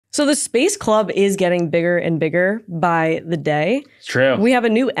So the Space Club is getting bigger and bigger by the day. It's true. We have a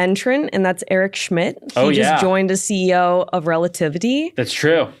new entrant, and that's Eric Schmidt. He just joined as CEO of Relativity. That's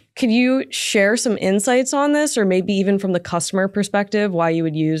true. Could you share some insights on this, or maybe even from the customer perspective, why you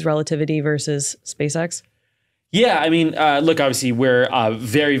would use Relativity versus SpaceX? Yeah, I mean, look, obviously we're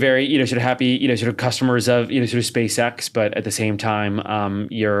very, very, sort of happy, sort of customers of, sort of SpaceX, but at the same time,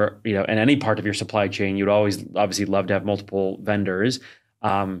 you're, in any part of your supply chain, you'd always obviously love to have multiple vendors.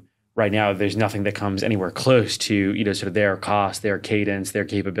 Right now, there's nothing that comes anywhere close to, sort of their cost, their cadence, their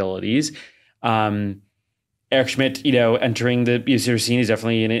capabilities. Eric Schmidt, entering the sort of scene is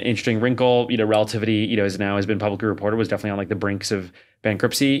definitely an interesting wrinkle. Relativity, has been publicly reported, was definitely on like the brinks of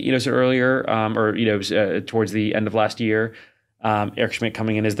bankruptcy, sort of earlier, towards the end of last year. Eric Schmidt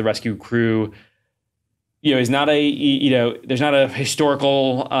coming in as the rescue crew, is not there's not a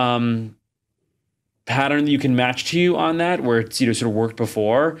historical pattern that you can match to on that where it's, sort of worked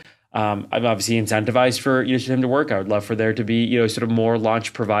before. I'm obviously incentivized for, him to work. I would love for there to be, sort of more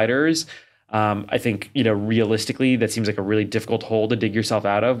launch providers. I think, realistically, that seems like a really difficult hole to dig yourself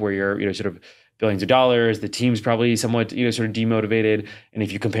out of where you're, sort of billions of dollars. The team's probably somewhat, sort of demotivated. And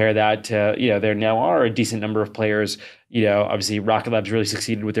if you compare that to, there now are a decent number of players, obviously Rocket Lab's really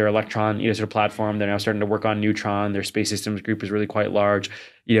succeeded with their Electron, sort of platform. They're now starting to work on Neutron. Their space systems group is really quite large.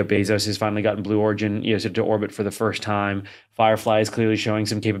 Bezos has finally gotten Blue Origin, sort of to orbit for the first time. Firefly is clearly showing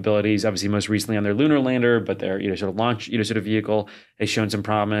some capabilities, obviously most recently on their lunar lander, but their, sort of launch, sort of vehicle has shown some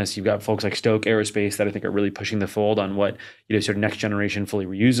promise. You've got folks like Stoke Aerospace that I think are really pushing the fold on what, sort of next generation fully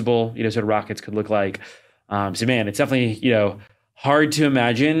reusable, sort of rockets could look like. So man, it's definitely, hard to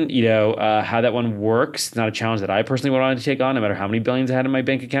imagine, how that one works. It's not a challenge that I personally wanted to take on, no matter how many billions I had in my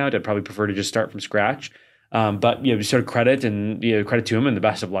bank account. I'd probably prefer to just start from scratch. But sort of credit credit to him and the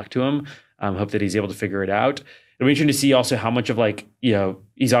best of luck to him. Hope that he's able to figure it out. It'll be interesting to see also how much of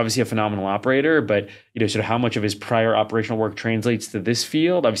he's obviously a phenomenal operator, but sort of how much of his prior operational work translates to this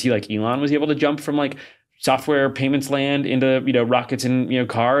field. Obviously, like Elon was able to jump from like software payments land into rockets and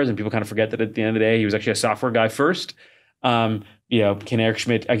cars, and people kind of forget that at the end of the day he was actually a software guy first. Can Eric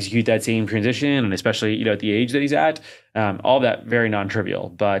Schmidt execute that same transition, and especially at the age that he's at? All that very non-trivial,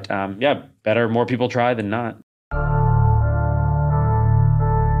 but better more people try than not.